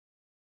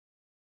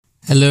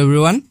Hello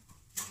everyone,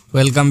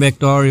 welcome back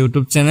to our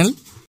YouTube channel.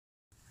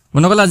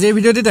 Monokol আজি এই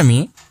ভিডিওটিত আমি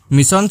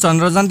মিশন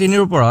চন্দ্ৰযান 3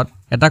 ৰ ওপৰত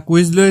এটা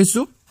কুইজ লৈ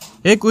আহিছো।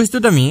 এই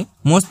কুইজটোত আমি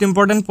মোস্ট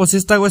ইম্পৰ্টেন্ট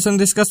 25টা কোৱেশ্চন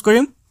ডিসকাস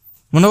কৰিম।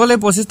 মনকল এই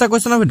 25টা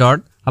কোৱেশ্চনৰ ভিতৰত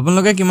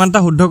আপোনালোকে কিমানটা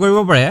শুদ্ধ কৰিব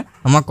পাৰে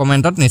আমাক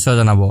কমেন্টত নিশ্চয়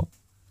জনাব।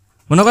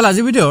 মনকল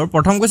আজি ভিডিওৰ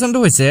প্ৰথম কোৱেশ্চনটো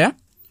হৈছে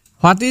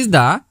What is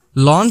the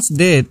launch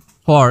date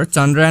for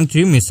Chandrayaan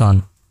 3 mission?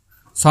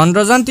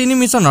 Chandrayaan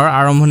 3 মিশনৰ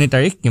আৰম্ভণি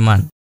তাৰিখ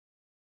কিমান?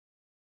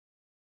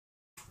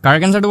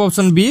 Correct answer to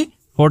option B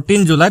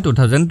 14 July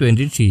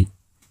 2023.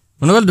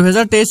 মনকল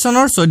 2023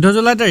 চনৰ 14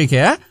 জুলাই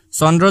তাৰিখে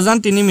চন্দ্ৰযান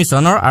 3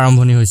 মিশনৰ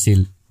আৰম্ভণি হৈছিল।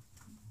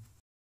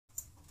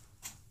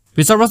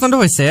 পিছৰ প্ৰশ্নটো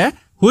হৈছে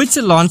Which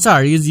launcher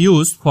is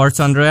used for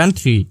Chandrayaan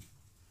 3?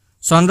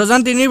 Chandrayaan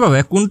 3 ৰ বাবে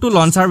কোনটো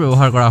লঞ্চাৰ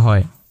ব্যৱহাৰ কৰা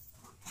হয়?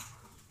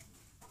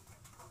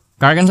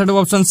 Correct answer to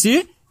option C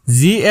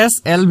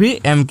GSLV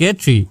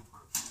MK3.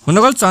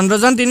 মনকল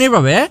Chandrayaan 3 ৰ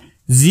বাবে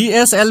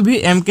GSLV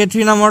MK3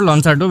 নামৰ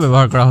লঞ্চাৰটো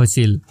ব্যৱহাৰ কৰা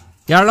হৈছিল।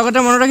 ইয়াৰ লগতে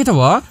মনত ৰাখি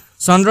থব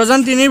চন্দ্ৰযান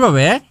 3 ৰ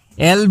বাবে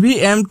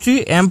LVM3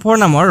 M4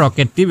 নামৰ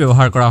ৰকেটটি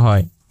ব্যৱহাৰ কৰা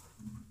হয়।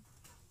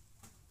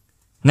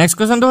 নেক্সট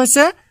কোৱেশ্চনটো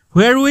হৈছে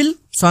Where will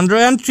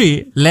Chandrayaan 3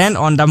 land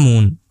on the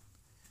moon?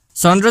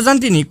 Chandrayaan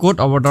 3 ক'ত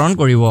অৱতৰণ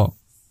কৰিব?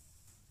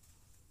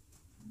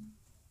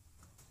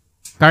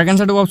 Correct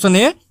answer to option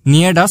A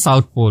near the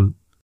South Pole.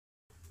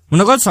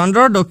 মনকল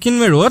চন্দ্ৰৰ দক্ষিণ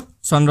মেৰুত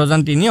চন্দ্ৰযান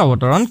 3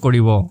 অৱতৰণ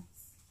কৰিব।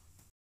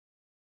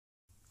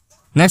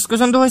 নেক্সট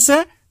কোৱেশ্চনটো হৈছে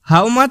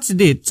How much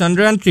did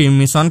Chandrayaan 3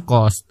 mission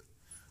cost?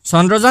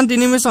 Chandrayaan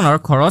 3 মিশনৰ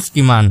খৰচ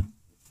কিমান?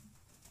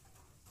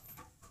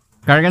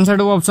 Correct answer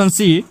to option C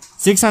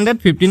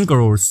 615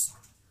 crores.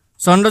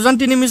 Chandrayaan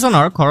 3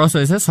 মিশনৰ খৰচ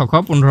হৈছে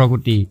 615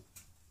 কোটি।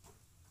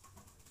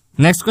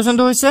 Next question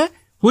হৈছে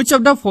Which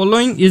of the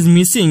following is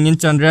missing in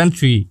Chandrayaan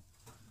 3?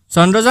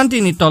 Chandrayaan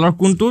 3 তলৰ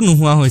কোনটো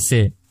নোহোৱা হৈছে?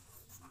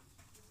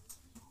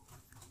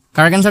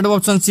 Correct answer to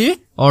option C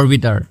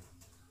orbiter.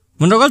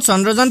 মনকল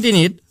Chandrayaan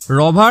 3 ত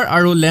ৰভাৰ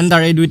আৰু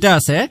লেণ্ডাৰ এই দুইটা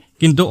আছে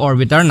কিন্তু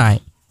অৰবিটাৰ নাই।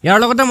 ইয়াৰ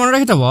লগতে মনত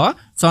ৰাখি থব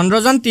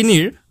চন্দ্ৰযান 3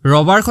 ৰ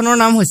ৰভাৰখনৰ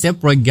নাম হৈছে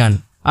প্ৰজ্ঞান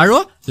আৰু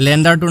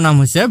লেণ্ডাৰটোৰ নাম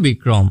হৈছে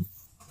বিক্ৰম।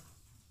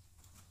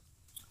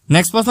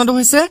 নেক্সট প্ৰশ্নটো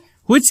হৈছে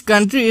Which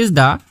country is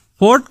the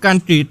fourth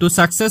country to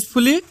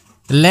successfully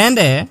land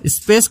a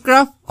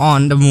spacecraft on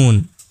the moon?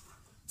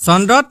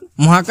 চন্দ্ৰত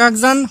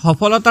মহাকাশযান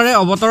সফলতাৰে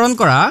অৱতৰণ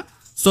কৰা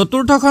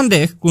চতুৰ্থখন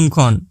দেশ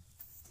কোনখন?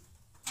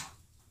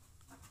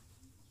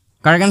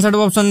 Correct answer to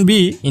option B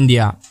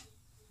India.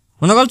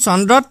 মনকল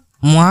চন্দ্ৰত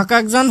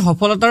মহাকাশযান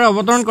সফলতাৰে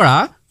অৱতৰণ কৰা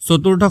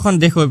চতুৰ্থখন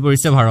দেশ হৈ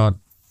পৰিছে ভাৰত।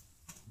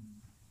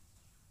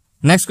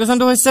 নেক্সট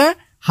কোৱেশ্চনটো হৈছে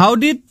How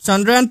did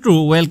Chandrayaan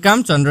 2 welcome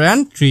Chandrayaan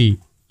 3?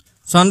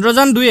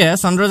 Chandrayaan 2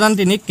 Chandrayaan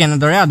 3 ক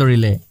কেনেদৰে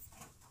আদৰিলে?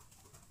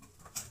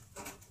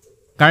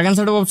 Correct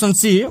answer to option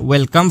C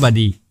welcome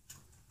buddy.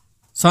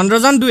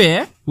 Chandrayaan 2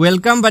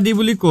 welcome buddy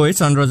বুলি কৈ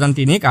চন্দ্ৰযান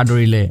 3 ক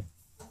আদৰিলে।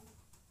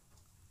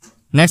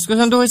 নেক্সট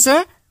কোৱেশ্চনটো হৈছে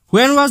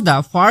When was the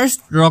first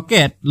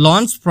rocket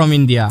launched from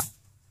India?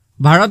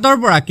 ভাৰতৰ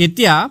পৰা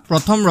কেতিয়া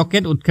প্ৰথম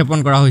ৰকেট উৎক্ষেপণ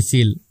কৰা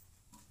হৈছিল?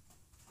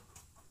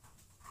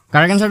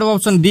 Correct answer to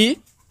option D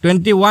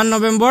 21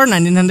 November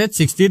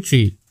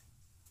 1963.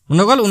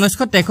 মনকল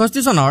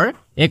 1963 চনৰ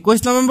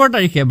 21 নৱেম্বৰ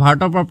তাৰিখে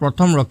ভাৰতৰ পৰা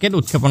প্ৰথম ৰকেট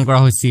উৎক্ষেপণ কৰা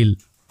হৈছিল।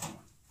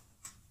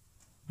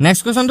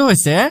 নেক্সট কোৱেশ্চনটো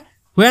হৈছে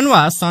When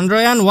was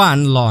Chandrayaan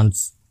 1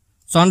 launched?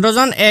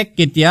 Chandrayaan 1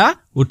 কেতিয়া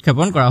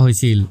উৎক্ষেপণ কৰা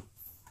হৈছিল?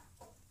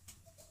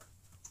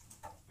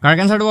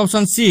 Correct answer to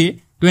option C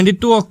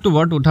 22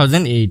 October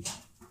 2008.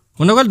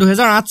 মনকল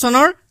 2008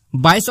 চনৰ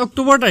 22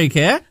 অক্টোবৰ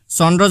তাৰিখে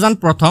চন্দ্ৰযান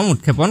প্ৰথম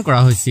উৎক্ষেপণ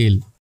কৰা হৈছিল।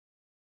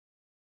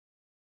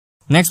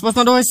 নেক্সট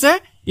প্ৰশ্নটো হৈছে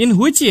In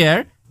which year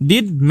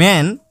did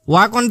man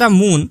walk on the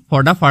moon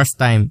for the first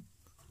time?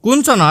 কোন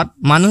চনত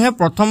মানুহে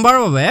প্ৰথমবাৰৰ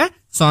বাবে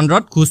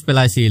চন্দ্ৰত খোজ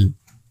পেলাইছিল?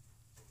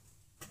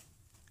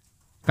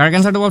 Correct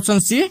answer to option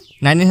C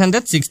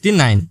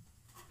 1969.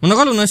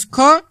 মনকল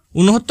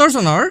 1969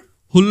 চনৰ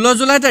 16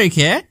 জুলাই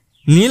তাৰিখে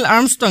নীল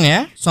আৰ্মষ্ট্ৰঙে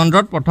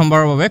চন্দ্ৰত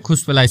প্ৰথমবাৰৰ বাবে খোজ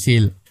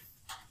পেলাইছিল।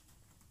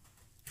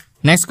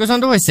 নেক্সট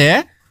কোৱেশ্চনটো হৈছে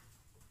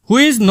Who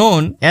is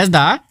known as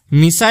the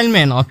missile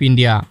man of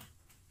India?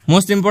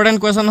 Most important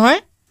question হয়।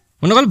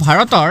 মনকল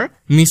ভাৰতৰ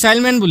মিসাইল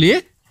ম্যান বুলি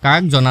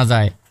কাক জনা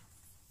যায়?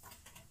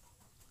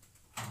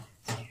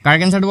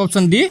 Correct answer to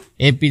option D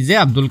APJ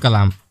Abdul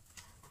Kalam.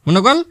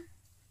 মনকল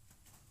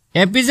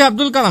APJ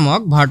Abdul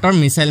কালামক ভাৰতৰ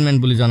মিসাইল ম্যান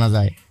বুলি জনা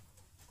যায়।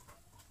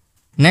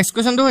 নেক্সট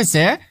কোৱেশ্চনটো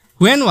হৈছে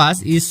When was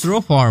ISRO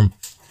formed?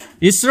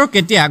 ISRO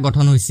কেতিয়া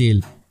গঠন হৈছিল?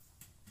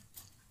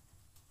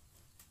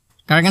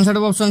 Correct answer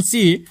to option C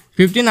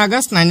 15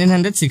 August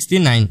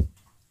 1969.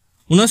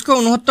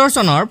 1969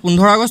 চনৰ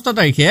 15 আগষ্ট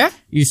তাৰিখে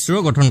ISRO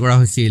গঠন কৰা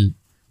হৈছিল।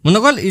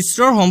 মনকল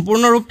ISROৰ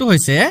সম্পূৰ্ণ ৰূপটো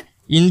হৈছে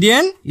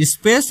ইণ্ডিয়ান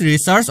স্পেচ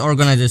ৰিচাৰ্চ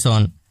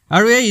অৰ্গেনাইজেশ্যন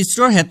আৰু এই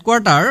ISROৰ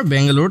হেডকোৱাৰ্টাৰ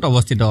বেংগালুৰুত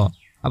অৱস্থিত।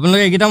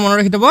 আপোনালোকে এইকেইটা মনত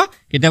ৰাখি থব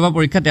কেতিয়াবা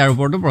পৰীক্ষাত ইয়াৰ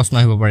ওপৰতো প্ৰশ্ন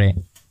আহিব পাৰে।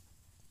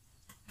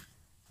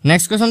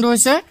 নেক্সট কোৱেশ্চনটো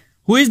হৈছে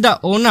Who is the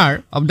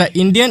owner of the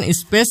Indian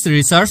Space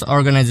Research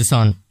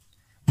Organization?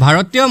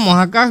 ভাৰতীয়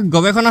মহাকাশ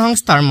গৱেষণা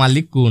সংস্থাৰ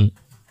মালিক কোন?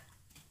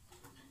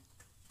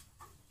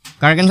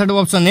 Correct answer to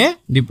option A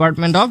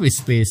Department of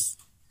Space.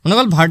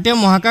 বন্ধুসকল ভাৰতীয়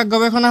মহাকাশ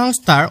গৱেষণা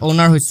সংস্থাৰ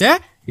ওনাৰ হৈছে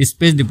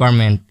স্পেচ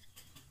ডিপাৰ্টমেন্ট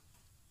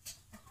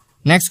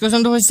নেক্সট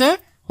কোৱেশ্চনটো হৈছে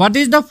what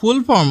is the full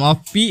form of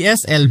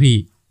PSLV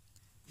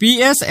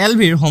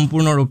PSLV ৰ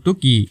সম্পূৰ্ণ ৰূপটো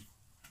কি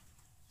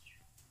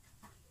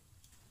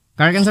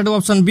correct আনসাৰটো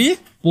option B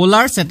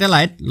polar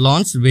satellite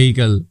launch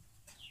vehicle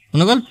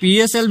বন্ধুসকল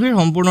PSLV ৰ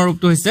সম্পূৰ্ণ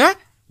ৰূপটো হৈছে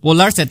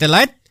পোলাৰ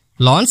স্যাটেলাইট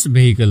লঞ্চ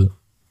ভেহিকল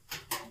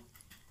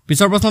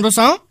পিছৰ প্ৰশ্নটো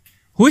চাও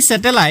which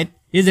satellite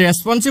is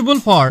responsible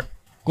for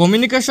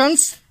communications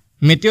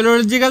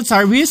meteorological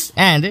service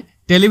and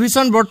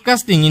television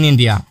broadcasting in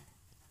India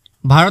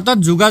ভাৰতত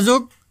যোগাযোগ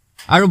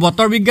আৰু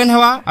বতৰ বিজ্ঞান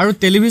সেৱা আৰু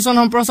টেলিভিছন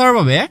সম্প্ৰচাৰৰ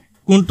বাবে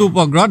কোনটো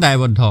উপগ্ৰহ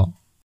দায়বদ্ধ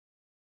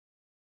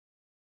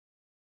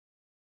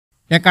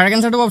এ কাৰেক্ট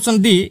আনসাৰটো অপচন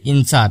ডি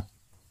ইনসাট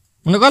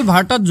বন্ধুসকল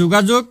ভাৰতত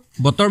যোগাযোগ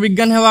বতৰ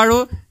বিজ্ঞান সেৱা আৰু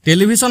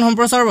টেলিভিছন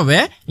সম্প্ৰচাৰৰ বাবে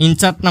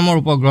ইনসাট নামৰ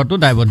উপগ্ৰহটো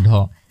দায়বদ্ধ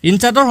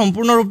ইনসাটৰ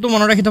সম্পূৰ্ণ ৰূপটো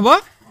মনত ৰাখি থব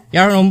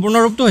ইয়াৰ সম্পূৰ্ণ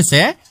ৰূপটো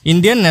হৈছে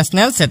Indian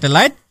national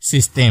satellite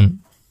system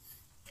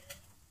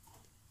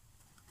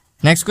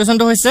next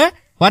কোৱেশ্চনটো হৈছে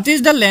what is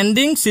the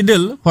landing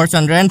schedule for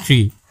Chandrayaan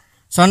 3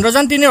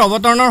 Chandrayaan 3 ৰ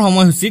অৱতৰণৰ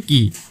সময়সূচী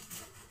কি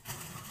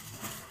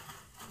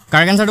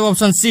কাৰেক্ট আনসাৰটো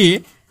অপচন সি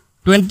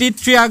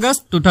 23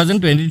 আগষ্ট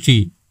 2023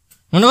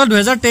 বন্ধুসকল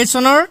 2023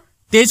 চনৰ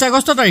 23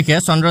 আগষ্ট তাৰিখে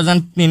চন্দ্ৰযান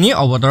 3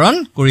 অৱতৰণ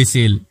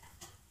কৰিছিল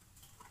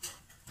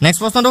নেক্সট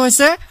প্ৰশ্নটো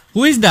হৈছে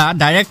who is the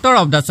director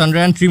of the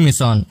Chandrayaan 3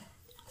 mission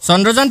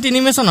Chandrayaan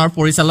 3 মিছনৰ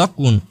পৰিচালক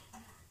কোন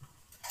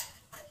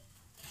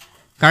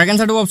কাৰেক্ট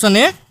আনসাৰটো অপচন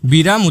এ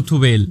বীৰা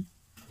মুথুবেল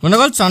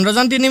বন্ধুসকল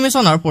চন্দ্ৰযান 3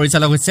 মিছনৰ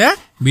পৰিচালক হৈছে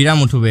বীৰা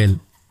মুথুবেল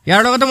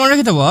ইয়াৰ লগতে মনত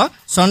ৰাখি থব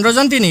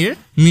চন্দ্ৰযান 3 ৰ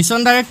মিছন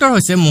ডাইৰেক্টৰ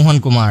হৈছে মোহন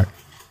কুমাৰ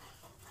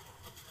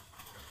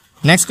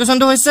নেক্সট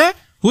কোৱেশ্চনটো হৈছে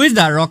who is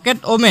the rocket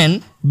woman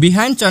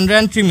behind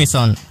Chandrayaan 3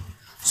 mission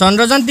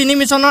Chandrayaan 3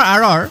 মিছনৰ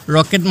আৰৰ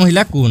ৰকেট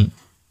মহিলা কোন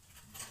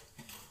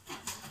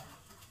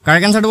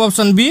কাৰেক্ট আনসাৰটো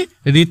অপচন বি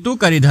ঋতু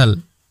কৰিধল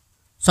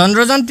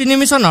চন্দ্ৰযান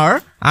 3 মিছনৰ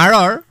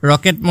আৰৰ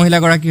ৰকেট মহিলা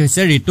গৰাকী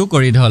হৈছে ঋতু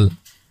কৰিধল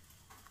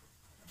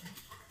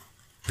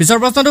পিছৰ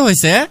প্ৰশ্নটো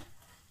হৈছে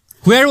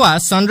where was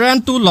Chandrayaan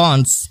 2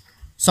 launch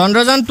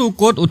Chandrayaan 2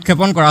 কোত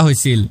উৎক্ষেপণ কৰা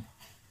হৈছিল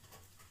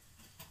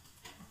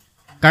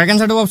কাৰেক্ট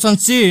আনসাৰটো অপচন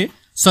সি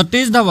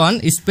Satish Dhawan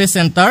space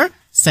centre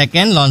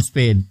second launch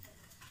pad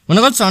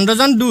বন্ধুসকল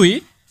Chandrayaan 2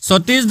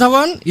 Satish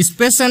Dhawan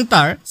space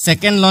centre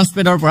second launch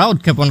পেডৰ পৰা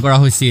উৎক্ষেপণ কৰা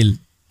হৈছিল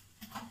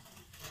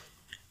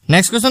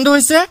নেক্সট কোৱেশ্চনটো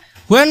হৈছে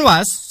when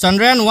was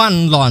Chandrayaan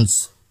 1 launch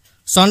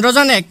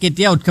Chandrayaan 1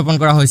 কেতিয়া উৎক্ষেপণ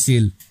কৰা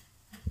হৈছিল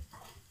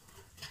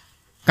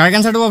কাৰেক্ট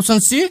আনসাৰটো অপচন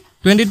সি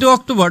 22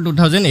 অক্টোবৰ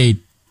 2008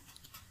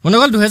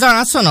 বন্ধুসকল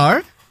 2008 চনৰ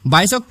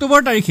 22 অক্টোবৰ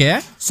তাৰিখে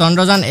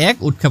চন্দ্ৰযান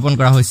 1 উৎক্ষেপণ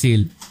কৰা হৈছিল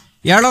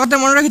ইয়াৰ লগতে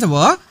মনত ৰাখি থব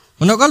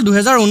বন্ধুসকল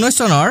 2019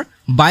 চনৰ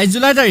 22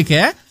 জুলাই তাৰিখে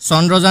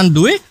চন্দ্ৰযান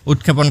 2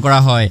 উৎক্ষেপণ কৰা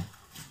হয়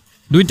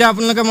দুইটা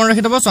আপোনালোকে মনত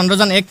ৰাখি থব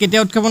চন্দ্ৰযান 1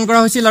 কেতিয়া উৎক্ষেপণ কৰা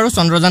হৈছিল আৰু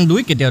চন্দ্ৰযান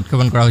 2 কেতিয়া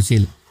উৎক্ষেপণ কৰা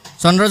হৈছিল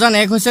চন্দ্ৰযান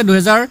 1 হৈছে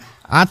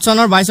 2008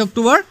 চনৰ 22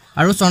 অক্টোবৰ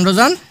আৰু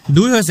চন্দ্ৰযান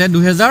 2 হৈছে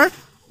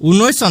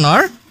 2019 চনৰ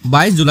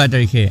 22 জুলাই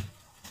তাৰিখে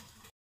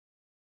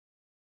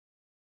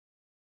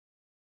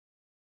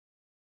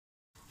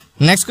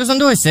নেক্সট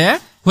কোৱেশ্চনটো হৈছে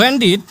when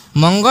did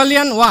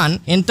Mongolian 1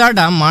 enter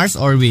the Mars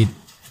orbit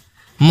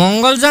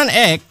Mangalyaan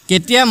 1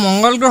 কেতিয়া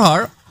মংগল গ্ৰহৰ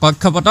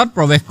কক্ষপথত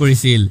প্ৰৱেশ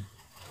কৰিছিল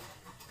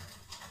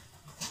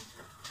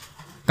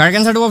কাৰেক্ট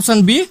আনসাৰটো অপচন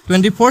বি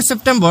 24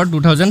 ছেপ্টেম্বৰ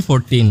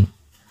 2014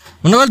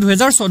 বন্ধুসকল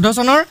 2014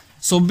 চনৰ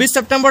 24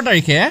 ছেপ্টেম্বৰ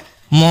তাৰিখে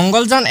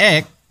মংগলযান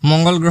 1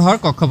 মংগল গ্ৰহৰ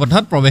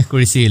কক্ষপথত প্ৰৱেশ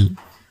কৰিছিল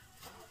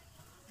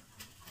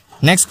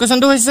নেক্সট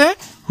কোৱেশ্চনটো হৈছে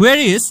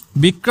where is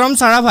Vikram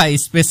Sarabhai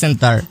space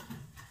centre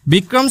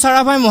Vikram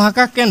Sarabhai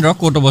মহাকাশ কেন্দ্ৰ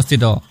ক'ত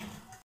অৱস্থিত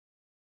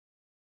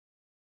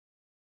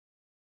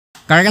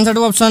কাৰেক্ট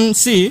আনসাৰটো অপচন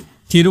সি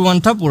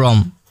থিৰুৱন্তপুৰম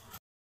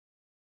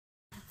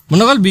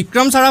বন্ধুসকল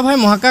বিক্ৰম সাৰাভাই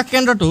মহাকাশ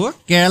কেন্দ্ৰটো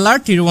কেৰালাৰ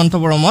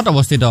থিৰুৱন্তপুৰমত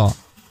অৱস্থিত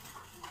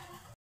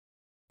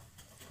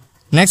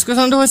নেক্সট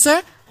কোৱেশ্চনটো হৈছে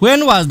when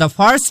was the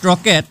first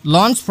rocket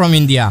launched from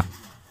India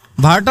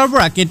ভাৰতৰ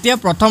পৰা কেতিয়া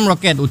প্ৰথম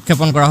ৰকেট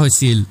উৎক্ষেপণ কৰা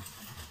হৈছিল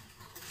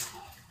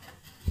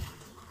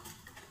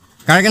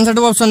কাৰেক্ট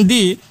আনসাৰটো অপচন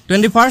ডি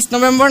 21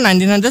 নৱেম্বৰ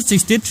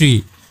 1963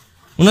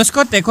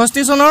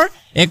 1963 চনৰ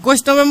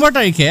 21 নৱেম্বৰ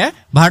তাৰিখে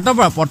ভাৰতৰ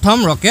পৰা প্ৰথম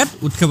ৰকেট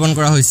উৎক্ষেপণ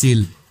কৰা হৈছিল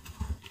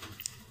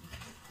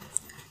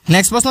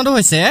নেক্সট প্ৰশ্নটো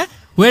হৈছে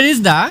where is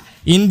the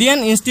Indian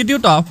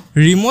Institute of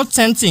Remote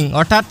Sensing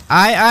অৰ্থাৎ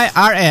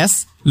IIRS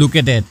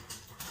located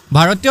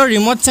ভাৰতীয়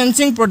ৰিমোট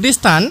সেন্সিং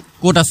প্ৰতিষ্ঠান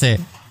ক'ত আছে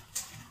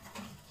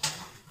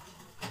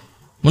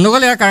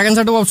বন্ধুসকল ইয়াৰ কাৰেক্ট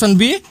আনসাৰটো অপচন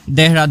বি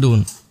দেহৰাদুন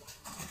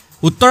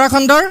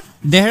উত্তৰাখণ্ডৰ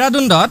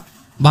দেহৰাদুনত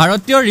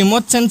ভাৰতীয়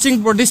ৰিমোট সেন্সিং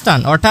প্ৰতিষ্ঠান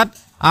অৰ্থাৎ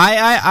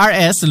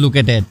IIRS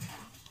located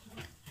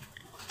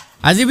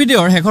আজি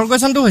ভিডিঅ'ৰ শেষৰ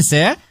কোৱেশ্চনটো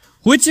হৈছে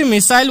which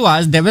missile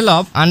was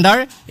developed under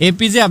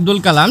APJ Abdul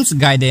Kalam's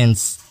guidance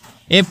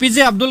APJ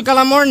Abdul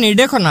Kalamৰ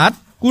নিৰ্দেশনাত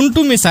কোনটো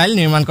মিসাইল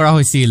নিৰ্মাণ কৰা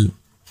হৈছিল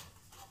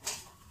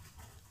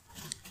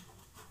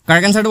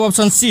কাৰেক্ট আনসাৰটো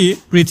অপচন সি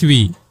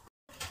পৃথিৱী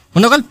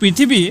বন্ধুসকল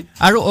পৃথিৱী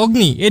আৰু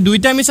অগ্নি এই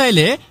দুইটা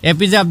মিসাইলে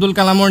APJ Abdul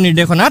Kalamৰ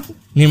নিৰ্দেশনাত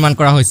নিৰ্মাণ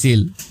কৰা হৈছিল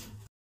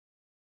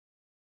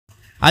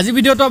আজি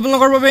ভিডিওটো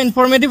আপোনালোকৰ বাবে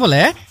ইনফৰমেটিভ হলে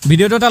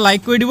ভিডিওটো এটা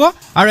লাইক কৰি দিব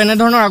আৰু এনে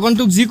ধৰণৰ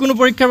আগন্তুক যিকোনো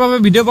পৰীক্ষাৰ বাবে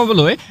ভিডিও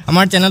পাবলৈ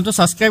আমাৰ চেনেলটো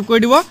সাবস্ক্ৰাইব কৰি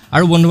দিব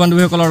আৰু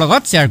বন্ধু-বান্ধৱীসকলৰ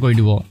লগত শ্বেয়াৰ কৰি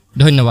দিব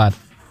ধন্যবাদ